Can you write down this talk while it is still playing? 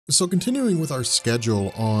So continuing with our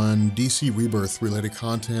schedule on DC Rebirth related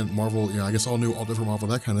content, Marvel, I guess all new, all different Marvel,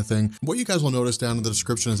 that kind of thing, what you guys will notice down in the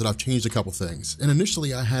description is that I've changed a couple things. And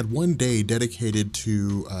initially I had one day dedicated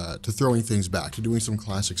to throwing things back, to doing some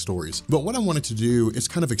classic stories. But what I wanted to do is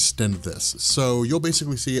kind of extend this. So you'll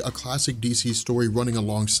basically see a classic DC story running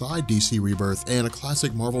alongside DC Rebirth and a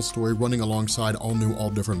classic Marvel story running alongside all new, all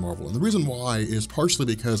different Marvel. And the reason why is partially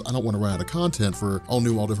because I don't want to run out of content for all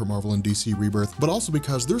new, all different Marvel and DC Rebirth, but also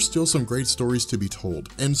because there's still some great stories to be told.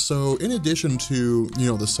 And so in addition to,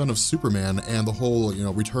 the son of Superman and the whole,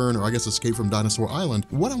 return, or I guess escape from Dinosaur Island,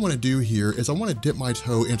 what I want to do here is I want to dip my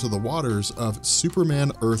toe into the waters of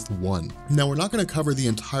Superman Earth 1. Now, we're not going to cover the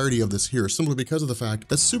entirety of this here simply because of the fact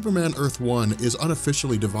that Superman Earth 1 is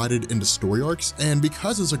unofficially divided into story arcs, and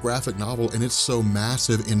because it's a graphic novel and it's so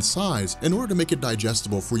massive in size, in order to make it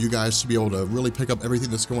digestible for you guys to be able to really pick up everything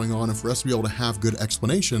that's going on and for us to be able to have good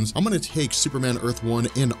explanations, I'm going to take Superman Earth 1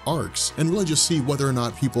 in arcs and really just see whether or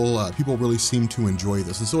not people really seem to enjoy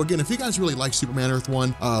this. And so again, if you guys really like Superman Earth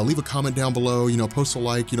 1, leave a comment down below, post a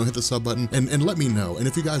like, hit the sub button and let me know. And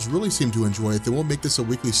if you guys really seem to enjoy it, then we'll make this a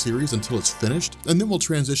weekly series until it's finished. And then we'll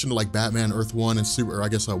transition to like Batman Earth 1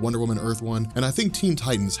 and Wonder Woman Earth 1. And I think Teen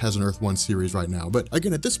Titans has an Earth 1 series right now. But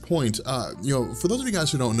again, at this point, for those of you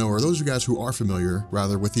guys who don't know, or those of you guys who are familiar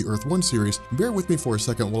rather with the Earth 1 series, bear with me for a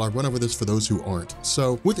second while I run over this for those who aren't.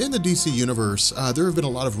 So within the DC universe, there have been a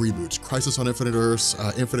lot of reboots. Crisis on Infinite Earths,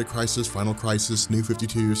 Infinite Crisis, Final Crisis, New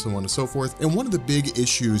 52, so on and so forth. And one of the big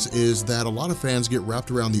issues is that a lot of fans get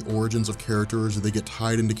wrapped around the origins of characters, or they get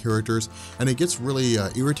tied into characters, and it gets really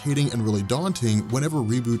irritating and really daunting whenever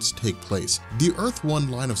reboots take place. The Earth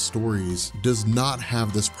 1 line of stories does not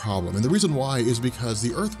have this problem. And the reason why is because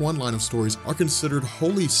the Earth 1 line of stories are considered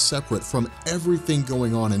wholly separate from everything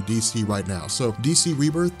going on in DC right now. So DC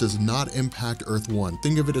Rebirth does not impact Earth 1.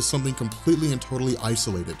 Think of it as something completely and totally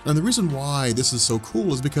isolated. And the reason why this is so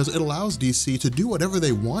cool is because it allows DC to do whatever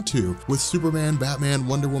they want to with Superman, Batman,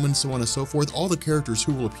 Wonder Woman, so on and so forth, all the characters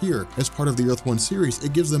who will appear as part of the Earth 1 series.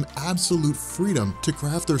 It gives them absolute freedom to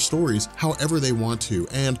craft their stories however they want to.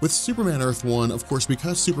 And with Superman Earth 1, of course,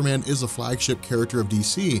 because Superman is a flagship character of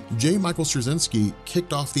DC, J. Michael Straczynski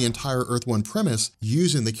kicked off the entire Earth 1 premise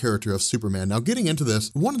using the character of Superman. Now, getting into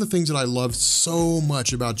this, one of the things that I love so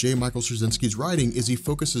much about J. Michael Straczynski's writing is he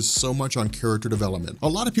focuses so much on character development. A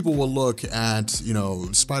lot of people will look at,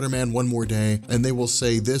 Spider-Man One More Day, and they will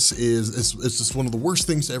say this is just one of the worst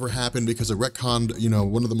things to ever happen because it retconned,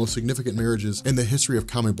 one of the most significant marriages in the history of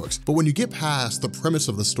comic books. But when you get past the premise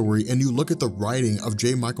of the story and you look at the writing of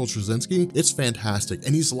J. Michael Straczynski, it's fantastic.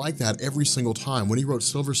 And he's like that every single time. When he wrote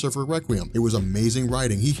Silver Surfer Requiem, it was amazing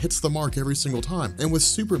writing. He hits the mark every single time. And with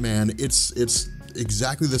Superman, it's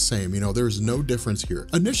exactly the same. There's no difference here.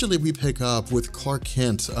 Initially, we pick up with Clark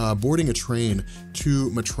Kent boarding a train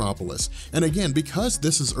to Metropolis. And again, because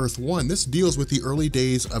this is Earth 1, this deals with the early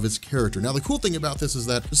days of his character. Now, the cool thing about this is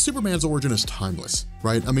that Superman's origin is timeless,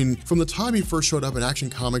 right? I mean, from the time he first showed up in Action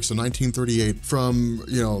Comics in 1938, from,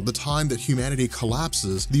 the time that humanity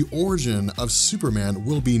collapses, the origin of Superman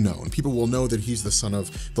will be known. People will know that he's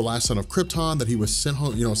the last son of Krypton, that he was sent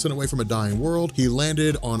home, sent away from a dying world. He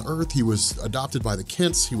landed on Earth. He was adopted by the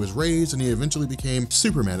Kents, he was raised, and he eventually became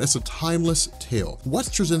Superman. It's a timeless tale. What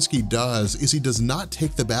Straczynski does is he does not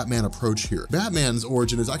take the Batman approach here. Batman's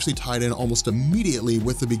origin is actually tied in almost immediately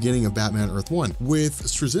with the beginning of Batman Earth 1. With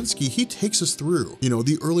Straczynski, he takes us through,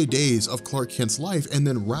 the early days of Clark Kent's life and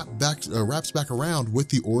then wraps back around with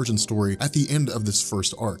the origin story at the end of this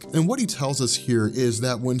first arc. And what he tells us here is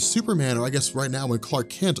that when Superman, or I guess right now when Clark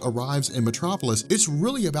Kent arrives in Metropolis, it's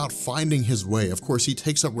really about finding his way. Of course, he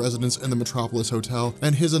takes up residence in the Metropolis Hotel,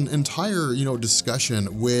 and his entire,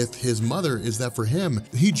 discussion with his mother is that for him,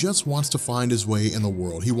 he just wants to find his way in the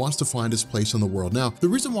world. He wants to find his place in the world. Now, the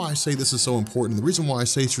reason why I say this is so important, the reason why I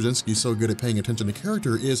say Straczynski is so good at paying attention to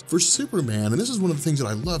character is for Superman, and this is one of the things that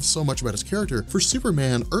I love so much about his character, for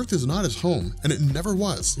Superman, Earth is not his home, and it never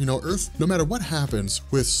was. Earth, no matter what happens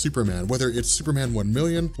with Superman, whether it's Superman 1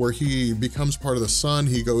 million, where he becomes part of the sun,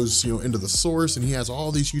 he goes, into the source, and he has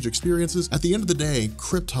all these huge experiences, at the end of the day,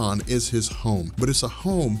 Krypton is his home. But it's a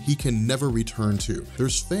home he can never return to.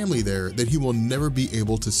 There's family there that he will never be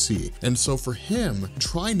able to see. And so for him,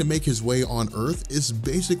 trying to make his way on Earth is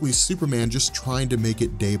basically Superman just trying to make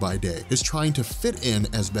it day by day. Is trying to fit in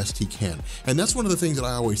as best he can. And that's one of the things that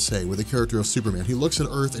I always say with the character of Superman. He looks at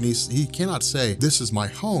Earth and he cannot say, this is my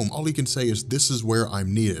home. All he can say is, this is where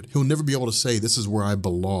I'm needed. He'll never be able to say, this is where I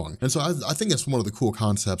belong. And so I think that's one of the cool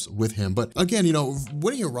concepts with him. But again,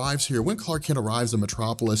 when he arrives here, when Clark Kent arrives in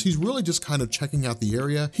Metropolis, he's really just kind of checking out the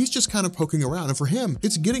area. He's just kind of poking around, and for him,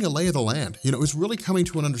 it's getting a lay of the land. You know, it's really coming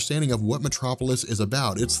to an understanding of what Metropolis is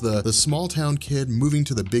about. It's the small town kid moving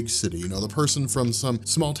to the big city, you know, the person from some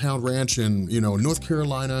small town ranch in, you know, North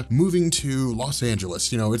Carolina moving to Los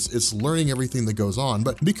Angeles. You know, it's learning everything that goes on.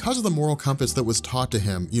 But because of the moral compass that was taught to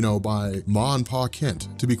him, you know, by Ma and Pa Kent,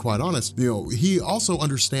 to be quite honest, you know, he also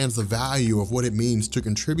understands the value of what it means to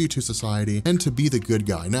contribute to society and to be the good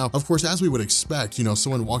guy. Now, of course, as we would expect, you know,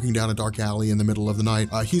 someone walking down a dark alley in the middle of the night,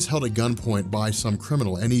 he's held at gunpoint by some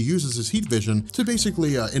criminal, and he uses his heat vision to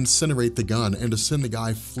basically incinerate the gun and to send the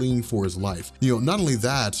guy fleeing for his life. You know, not only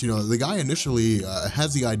that, you know, the guy initially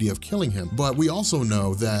has the idea of killing him, but we also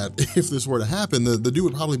know that if this were to happen, the dude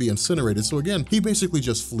would probably be incinerated. So again, he basically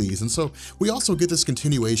just flees. And so we also get this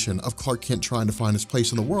continuation of Clark Kent trying to find his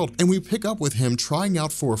place in the world, and we pick up with him trying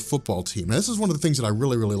out for a football team. Now, this is one of the things that I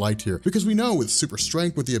really liked here, because we know with super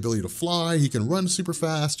strength, with the ability to fly, he can run super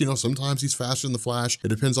fast. You know, sometimes he's faster than the Flash. It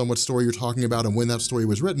depends on what story you're talking about and when that story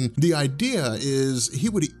was written. The idea is he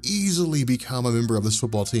would easily become a member of this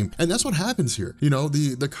football team, and that's what happens here. You know,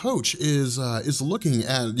 the coach is looking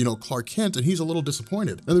at, you know, Clark Kent, and he's a little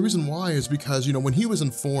disappointed. And the reason why is because, you know, when he was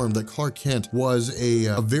informed that Clark Kent was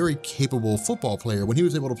a very capable football player, when he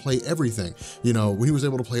was able to play everything, you know, when he was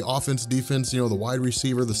able to play offense, defense, you know, the wide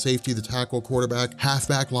receiver, the safety, the tackle, quarterback,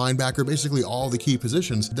 halfback, linebacker, basically all the key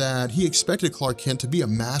positions, that he expected Clark Kent to be a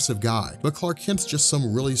massive guy. But Clark Kent's just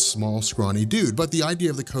some really small, scrawny dude. But the idea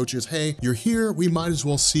of the coach is, hey, you're here, we might as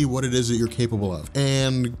well see what it is that you're capable of.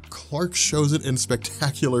 And Clark shows it in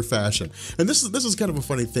spectacular fashion. And this is kind of a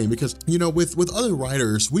funny thing, because, you know, with other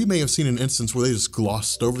writers, we may have seen an instance where they just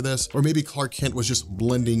glossed over this, or maybe Clark Kent was just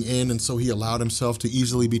blending in, and so he allowed himself to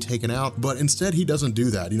easily be taken out. But instead, he doesn't do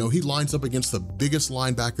that. You know, he lines up against the biggest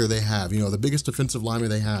linebacker they have, you know, the biggest defensive lineman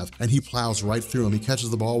they have, and he plows right through him. He catches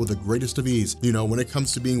the ball with the greatest of ease. You know, when it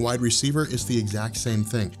comes to being wide receiver, it's the exact same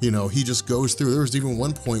thing. You know, he just goes through. There was even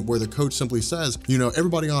one point where the coach simply says, you know,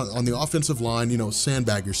 everybody on the offensive line, you know,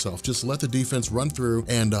 sandbag yourself. Just let the defense run through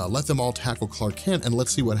and let them all tackle Clark Kent, and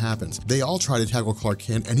let's see what happens. They all try to tackle Clark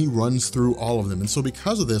Kent, and he runs through all of them. And so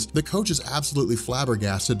because of this, the coach is absolutely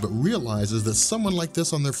flabbergasted, but realizes that someone like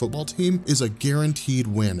this on their football team is a guaranteed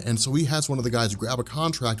win. And so he has one of the guys grab a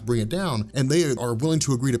contract, bring it down, and they are willing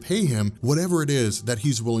to agree to pay him whatever it is that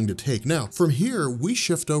he's willing to take. Now, from here, we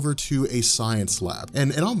shift over to a science lab.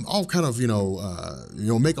 And I'll kind of, you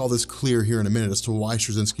know, make all this clear here in a minute as to why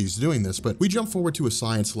Straczynski's doing this, but we jump forward to a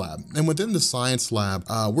science lab. And within the science lab,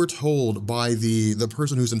 we're told by the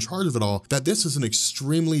person who's in charge of it all that this is an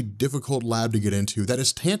extremely difficult lab to get into that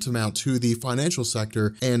is tantamount to the financial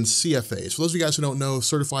sector and CFAs. For those of you guys who don't know,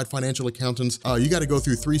 certified financial accountants, you got to go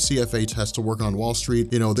through 3 CFA tests to work on Wall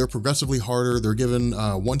Street. You know, they're progressively harder. They're given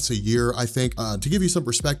once a year, I think. To give you some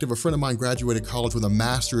perspective, a friend of mine graduated college with a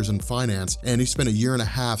master's in finance, and he spent 1.5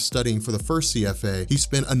 years studying for the first CFA. He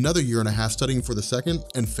spent another 1.5 years studying for the second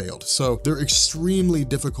and failed. So they're extremely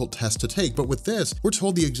difficult tests to take. But with this, we're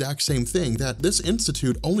told the exact same thing, that this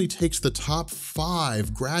institute only takes the top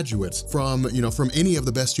 5 graduates from, you know, from any of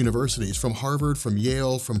the best universities, from Harvard, from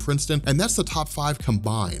Yale, from Princeton, and that's the top 5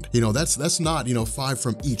 combined. You know, that's not, you know, 5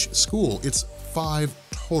 from each school, it's 5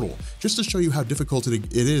 total, just to show you how difficult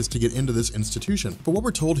it is to get into this institution. But what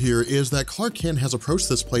we're told here is that Clark Kent has approached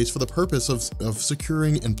this place for the purpose of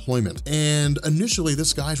securing employment. And initially,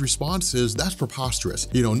 this guy's response is, that's preposterous.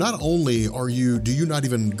 You know, not only do you not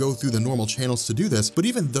even go through the normal channels to do this, but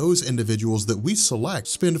even those individuals that we select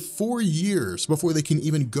spend 4 years before they can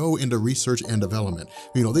even go into research and development.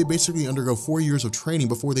 You know, they basically undergo 4 years of training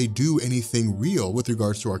before they do anything real with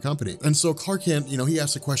regards to our company. And so Clark Kent, you know, he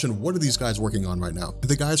asks the question, what are these guys working on right now?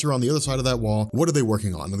 The guys are on the other side of that wall. What are they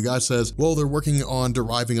working on? And the guy says, well, they're working on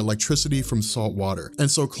deriving electricity from salt water. And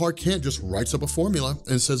so Clark Kent just writes up a formula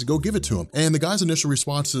and says, go give it to him. And the guy's initial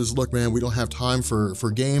response is, look, man, we don't have time for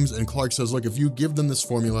games. And Clark says, look, if you give them this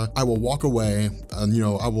formula, I will walk away and, you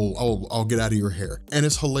know, I'll get out of your hair. And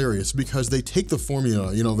it's hilarious because they take the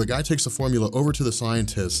formula, you know, the guy takes the formula over to the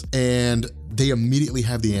scientists and they immediately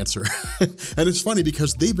have the answer. And it's funny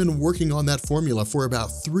because they've been working on that formula for about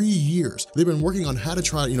 3 years. They've been working on how to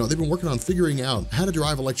try, you know, they've been working on figuring out how to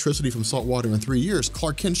derive electricity from salt water in 3 years.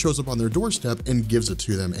 Clark Kent shows up on their doorstep and gives it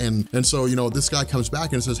to them. And so, you know, this guy comes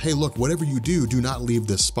back and says, hey, look, whatever you do not leave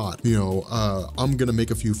this spot. You know, I'm gonna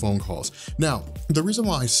make a few phone calls. Now, the reason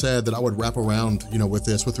why I said that I would wrap around, you know, with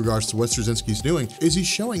this with regards to what Straczynski's doing is he's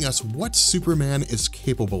showing us what Superman is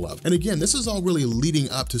capable of. And again, this is all really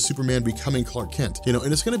leading up to Superman becoming Clark Kent, you know,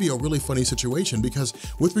 and it's gonna be a really funny situation because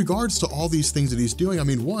with regards to all these things that he's doing, I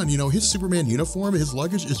mean, one, you know, his Superman uniform, his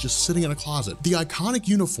luggage is just sitting in a closet. The iconic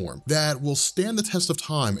uniform that will stand the test of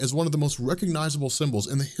time as one of the most recognizable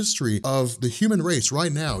symbols in the history of the human race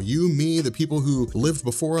right now. You, me, the people who lived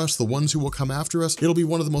before us, the ones who will come after us, it'll be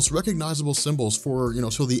one of the most recognizable symbols for,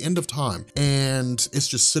 till the end of time. And it's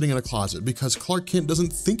just sitting in a closet because Clark Kent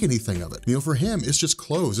doesn't think anything of it. For him, it's just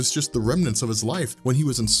clothes. It's just the remnants of his life when he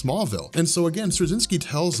was in Smallville. And so again, Straczynski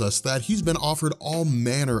tells us that he's been offered all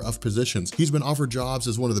manner of positions. He's been offered jobs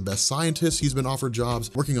as one of the best scientists. He's been offered jobs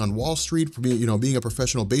working on Wall Street, being a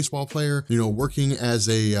professional baseball player, working as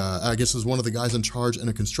as one of the guys in charge in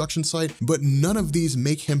a construction site, but none of these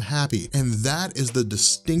make him happy. And that is the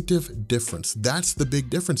distinctive difference. That's the big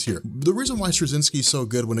difference here. The reason why Straczynski is so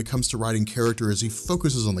good when it comes to writing character is he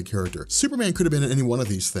focuses on the character. Superman could have been in any one of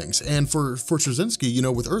these things. And for Straczynski,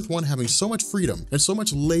 with Earth 1 having so much freedom and so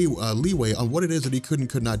much leeway on what it is that he could and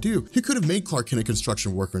could not do, he could have made Clark Kent a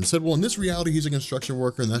construction worker and said, well, in this reality, he's a construction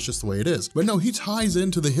worker and that's just the way it is. But no, he ties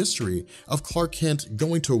into the history of Clark Kent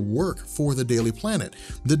going to work for the Daily Planet.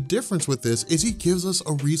 The difference with this is he gives us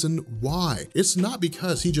a reason why. It's not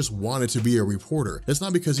because he just wanted to be a reporter. It's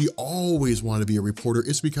not because he always wanted to be a reporter.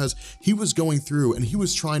 It's because he was going through and he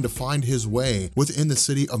was trying to find his way within the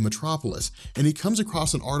city of Metropolis. And he comes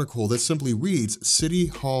across an article that simply reads City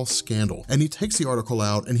Hall Scandal. And he takes the article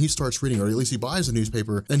out and he starts reading, or at least he buys a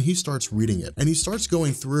newspaper and he starts reading it. And he starts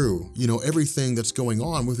going through, everything that's going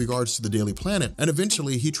on with regards to the Daily Planet. And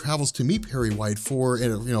eventually he travels to meet Perry White for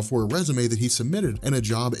a resume that he submitted in a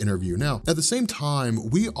job interview. Now, at the same time,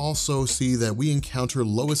 we also see that we encounter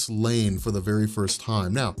Lois Lane for the very first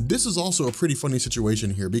time. Now, this is also a pretty funny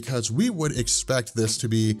situation here because we would expect this to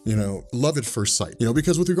be, love at first sight,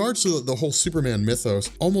 because with regards to the whole Superman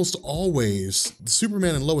mythos, almost always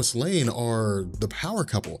Superman and Lois Lane are the power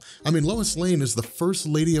couple. Lois Lane is the first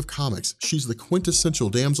lady of comics. She's the quintessential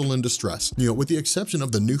damsel in distress. With the exception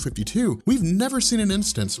of the New 52, we've never seen an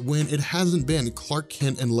instance when it hasn't been Clark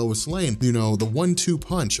Kent and Lois Lane, the 1-2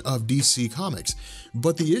 punch of DC Comics.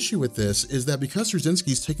 But the issue with this is that because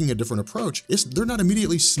Straczynski's taking a different approach, they're not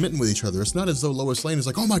immediately smitten with each other. It's not as though Lois Lane is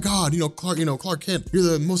like, oh my God, Clark Kent, you're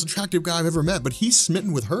the most attractive guy I've ever met, but he's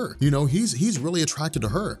smitten with her. He's really attracted to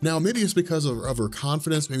her. Now, maybe it's because of her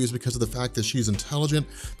confidence, maybe it's because of the fact that she's intelligent,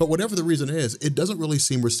 but whatever the reason is, it doesn't really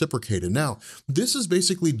seem reciprocated. Now, this is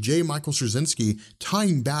basically J. Michael Straczynski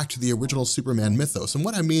tying back to the original Superman mythos. And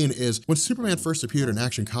what I mean is when Superman first appeared in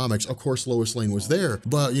Action Comics, of course, Lois Lane was there,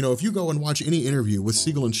 but if you go and watch any interview with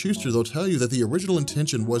Siegel and Schuster, they'll tell you that the original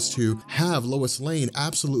intention was to have Lois Lane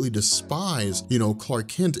absolutely despise, Clark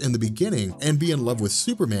Kent in the beginning and be in love with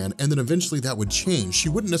Superman, and then eventually that would change. She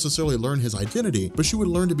wouldn't necessarily learn his identity, but she would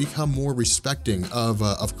learn to become more respecting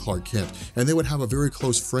of Clark Kent, and they would have a very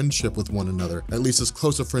close friendship with one another, at least as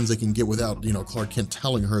close of friends they can get without, Clark Kent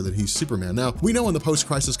telling her that he's Superman. Now, we know in the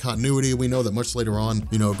post-crisis continuity, we know that much later on,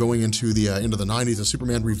 going into the end of the 90s, that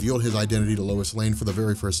Superman revealed his identity to Lois Lane for the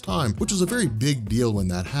very first time, which was a very big deal when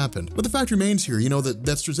that happened. But the fact remains here, that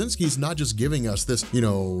Straczynski's not just giving us this,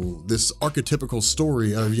 this archetypical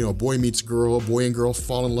story of, boy meets girl, boy and girl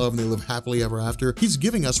fall in love and they live happily ever after. He's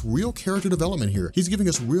giving us real character development here. He's giving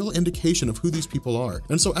us real indication of who these people are.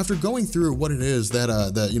 And so after going through what it is that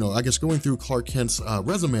going through Clark Kent's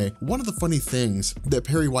resume, one of the funny things that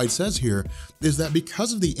Perry White says here is that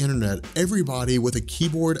because of the internet, everybody with a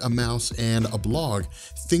keyboard, a mouse, and a blog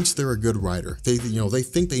thinks they're a good writer. They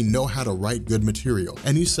think they know how to write good material.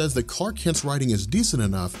 And he says that Clark Kent's writing is decent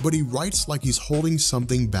enough, but he writes like he's holding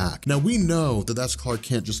something back. Now, we know that that's Clark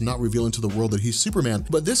Kent just not revealing to the world that he's Superman,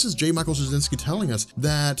 but this is J. Michael Straczynski telling us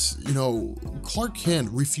that, Clark Kent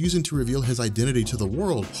refusing to reveal his identity to the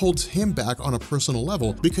world holds him back on a personal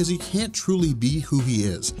level because he can't truly be who he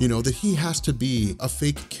is, that he has to be a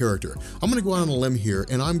fake character. I'm gonna go out on a limb here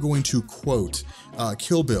and I'm going to quote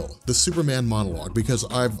Kill Bill, the Superman monologue, because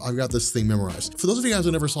I've got this thing memorized. For those of you guys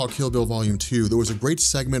who never saw Kill Bill Volume 2, there was a great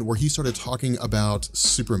segment where he started talking about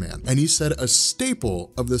Superman. And he said a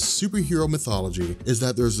staple of the superhero mythology is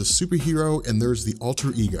that there's a superhero and there's the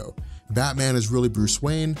alter ego. Batman is really Bruce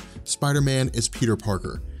Wayne, Spider-Man is Peter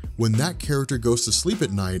Parker. When that character goes to sleep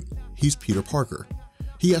at night, he's Peter Parker.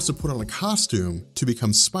 He has to put on a costume to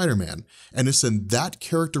become Spider-Man, and it's in that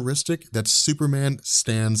characteristic that Superman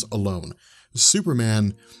stands alone.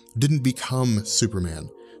 Superman didn't become Superman.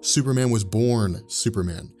 Superman was born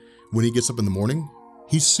Superman. When he gets up in the morning,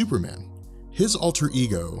 he's Superman. His alter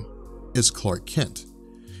ego is Clark Kent.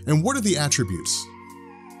 And what are the attributes?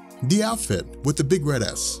 The outfit with the big red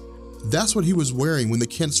S. That's what he was wearing when the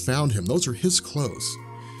Kents found him. Those are his clothes.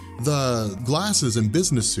 The glasses and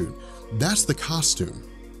business suit, that's the costume.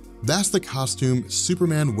 That's the costume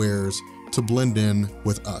Superman wears to blend in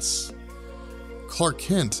with us. Clark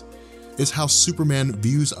Kent is how Superman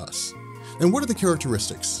views us. And what are the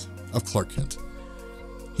characteristics of Clark Kent?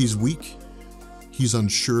 He's weak, he's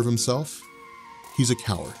unsure of himself, he's a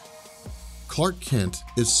coward. Clark Kent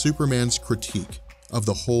is Superman's critique of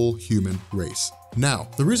the whole human race. Now,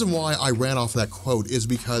 the reason why I ran off that quote is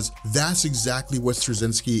because that's exactly what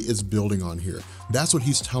Straczynski is building on here. That's what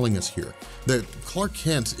he's telling us here. That Clark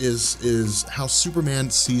Kent is how Superman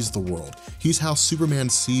sees the world. He's how Superman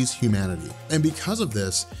sees humanity. And because of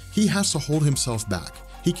this, he has to hold himself back.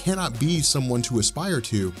 He cannot be someone to aspire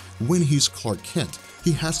to when he's Clark Kent.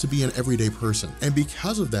 He has to be an everyday person. And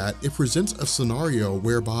because of that, it presents a scenario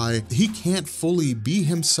whereby he can't fully be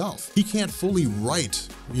himself. He can't fully write,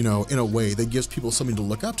 in a way that gives people something to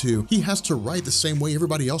look up to. He has to write the same way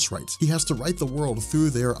everybody else writes. He has to write the world through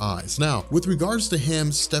their eyes. Now, with regards to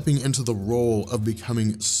him stepping into the role of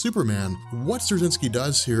becoming Superman, what Straczynski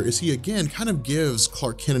does here is he again kind of gives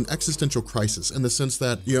Clark Kent an existential crisis in the sense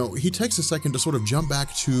that, he takes a second to sort of jump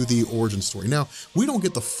back to the origin story. Now, we don't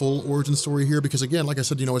get the full origin story here because again, like I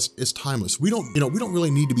said, it's timeless. We don't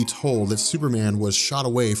really need to be told that Superman was shot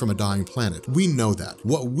away from a dying planet. We know that.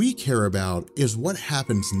 What we care about is what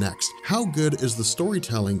happens next. How good is the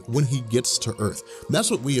storytelling when he gets to Earth? That's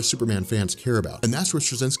what we as Superman fans care about. And that's what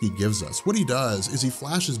Straczynski gives us. What he does is he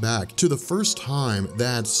flashes back to the first time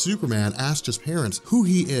that Superman asked his parents who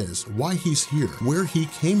he is, why he's here, where he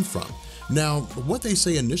came from. Now, what they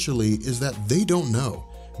say initially is that they don't know.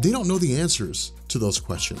 They don't know the answers to those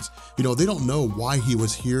questions. They don't know why he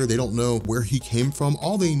was here. They don't know where he came from.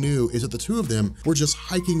 All they knew is that the two of them were just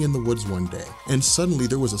hiking in the woods one day. And suddenly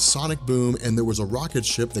there was a sonic boom and there was a rocket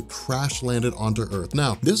ship that crash landed onto Earth.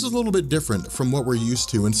 Now, this is a little bit different from what we're used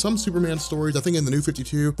to. In some Superman stories, I think in the New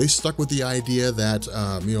 52, they stuck with the idea that,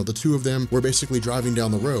 the two of them were basically driving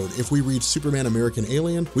down the road. If we read Superman American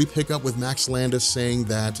Alien, we pick up with Max Landis saying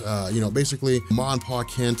that, basically Ma and Pa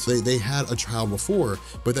Kent, they had a child before,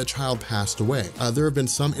 but that child passed away. There have been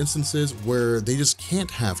some instances where they just can't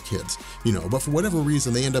have kids, but for whatever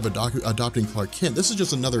reason, they end up adopting Clark Kent. This is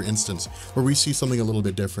just another instance where we see something a little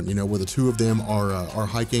bit different, where the two of them are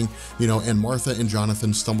hiking, and Martha and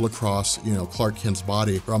Jonathan stumble across, Clark Kent's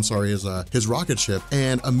body, or I'm sorry, his rocket ship,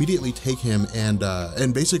 and immediately take him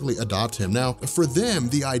and basically adopt him. Now, for them,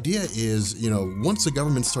 the idea is, once the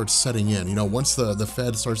government starts setting in, once the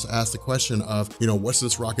Fed starts to ask the question of, what's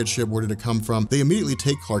this rocket ship, where did it come from? They immediately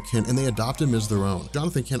take Clark Kent and they adopt him as their own.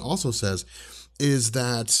 Jonathan Kent also says is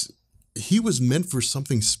that he was meant for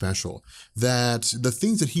something special, that the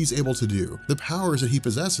things that he's able to do, the powers that he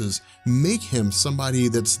possesses, make him somebody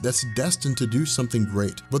that's destined to do something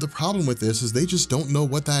great. But the problem with this is they just don't know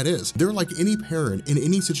what that is. They're like any parent in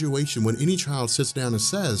any situation when any child sits down and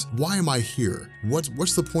says, why am I here?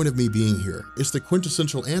 What's the point of me being here? It's the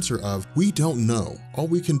quintessential answer of, we don't know. All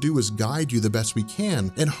we can do is guide you the best we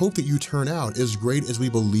can and hope that you turn out as great as we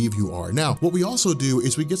believe you are. Now, what we also do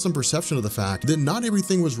is we get some perception of the fact that not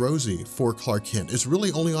everything was rosy for Clark Kent. It's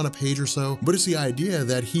really only on a page or so, but it's the idea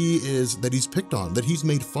that he's picked on, that he's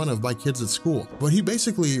made fun of by kids at school. But he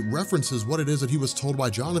basically references what it is that he was told by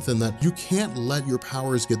Jonathan, that you can't let your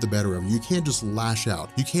powers get the better of you. You can't just lash out.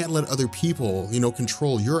 You can't let other people,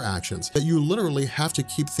 control your actions. That you literally have to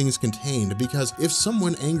keep things contained, because if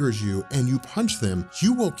someone angers you and you punch them,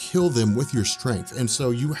 you will kill them with your strength. And so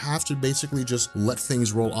you have to basically just let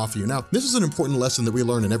things roll off you. Now, this is an important lesson that we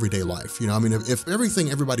learn in everyday life. If everything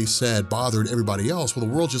everybody said bothered everybody else, well,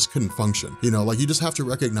 the world just couldn't function. You just have to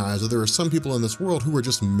recognize that there are some people in this world who are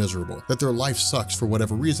just miserable, that their life sucks for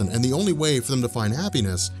whatever reason. And the only way for them to find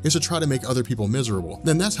happiness is to try to make other people miserable.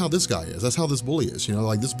 Then that's how this guy is. That's how this bully is.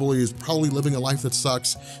 This bully is probably living a life that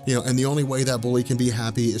sucks, and the only way that bully can be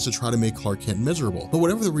happy is to try to make Clark Kent miserable. But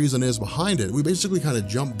whatever the reason is behind it, we basically kind of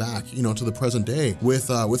jump back, to the present day with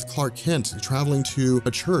Clark Kent traveling to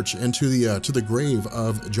a church and to the grave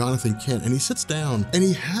of Jonathan Kent. And he sits down and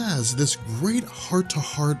he has this great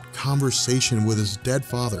heart-to-heart conversation with his dead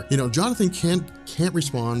father. Jonathan Kent can't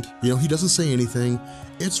respond. He doesn't say anything.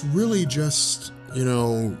 It's really just,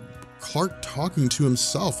 Clark talking to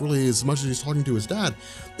himself really as much as he's talking to his dad.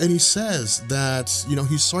 And he says that,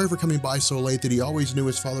 he's sorry for coming by so late, that he always knew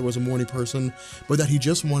his father was a morning person, but that he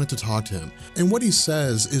just wanted to talk to him. And what he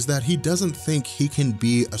says is that he doesn't think he can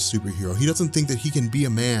be a superhero. He doesn't think that he can be a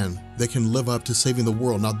man that can live up to saving the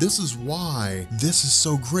world. Now, this is why this is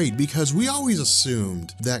so great, because we always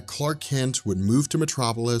assumed that Clark Kent would move to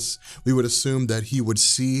Metropolis. We would assume that he would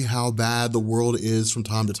see how bad the world is from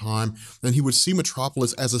time to time, and he would see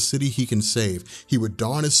Metropolis as a city he can save. He would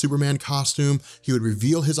don his Superman costume. He would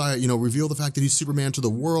reveal his, reveal the fact that he's Superman to the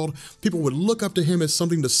world. People would look up to him as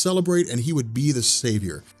something to celebrate, and he would be the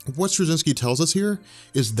savior. What Straczynski tells us here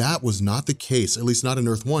is that was not the case, at least not in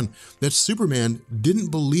Earth 1, that Superman didn't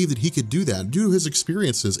believe that he could do that due to his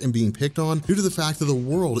experiences and being picked on, due to the fact that the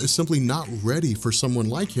world is simply not ready for someone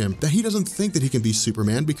like him, that he doesn't think that he can be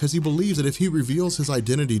Superman because he believes that if he reveals his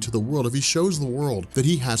identity to the world, if he shows the world that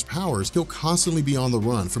he has powers, he'll constantly be on the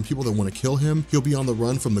run from people that want to kill him. He'll be on the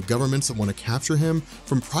run from the governments that want to capture him,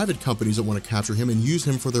 from private companies that want to capture him and use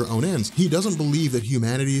him for their own ends. He doesn't believe that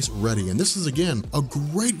humanity's ready. And this is, again, a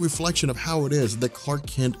great reflection of how it is that Clark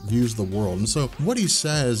Kent views the world. And so what he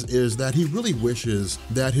says is that he really wishes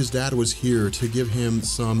that his dad was here to give him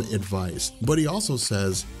some advice. But he also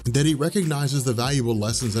says that he recognizes the valuable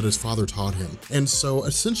lessons that his father taught him. And so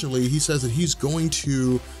essentially he says that he's going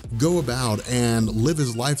to go about and live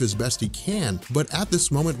his life as best he can. But at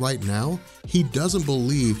this moment right now, he doesn't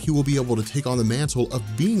believe he will be able to take on the mantle of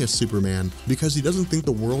being a Superman because he doesn't think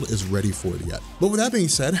the world is ready for it yet. But with that being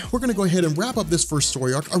said, we're going to go ahead and wrap up this first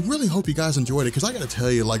story arc. I really hope you guys enjoyed it, because I got to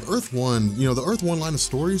tell you, like, Earth 1, the Earth 1 line of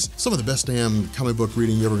stories, some of the best damn comic book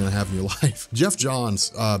reading you're ever going to have in your life. Jeff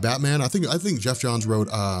Johns, Batman, I think Jeff Johns wrote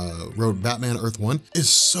Batman Earth 1, is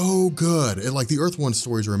so good. And like, the Earth 1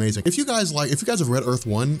 stories are amazing. If you guys have read Earth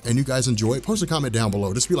 1 and you guys enjoy it, post a comment down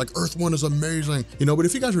below. Just be like, Earth 1 is amazing. But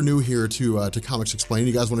if you guys are new here to Comics Explained,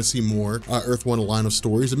 you guys want to see more Earth 1 line of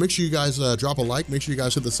stories, then make sure you guys drop a like, make sure you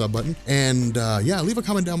guys hit the sub button, and yeah, leave a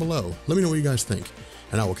comment down below. Let me know what you guys think,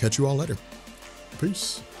 and I will catch you all later.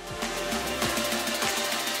 Peace.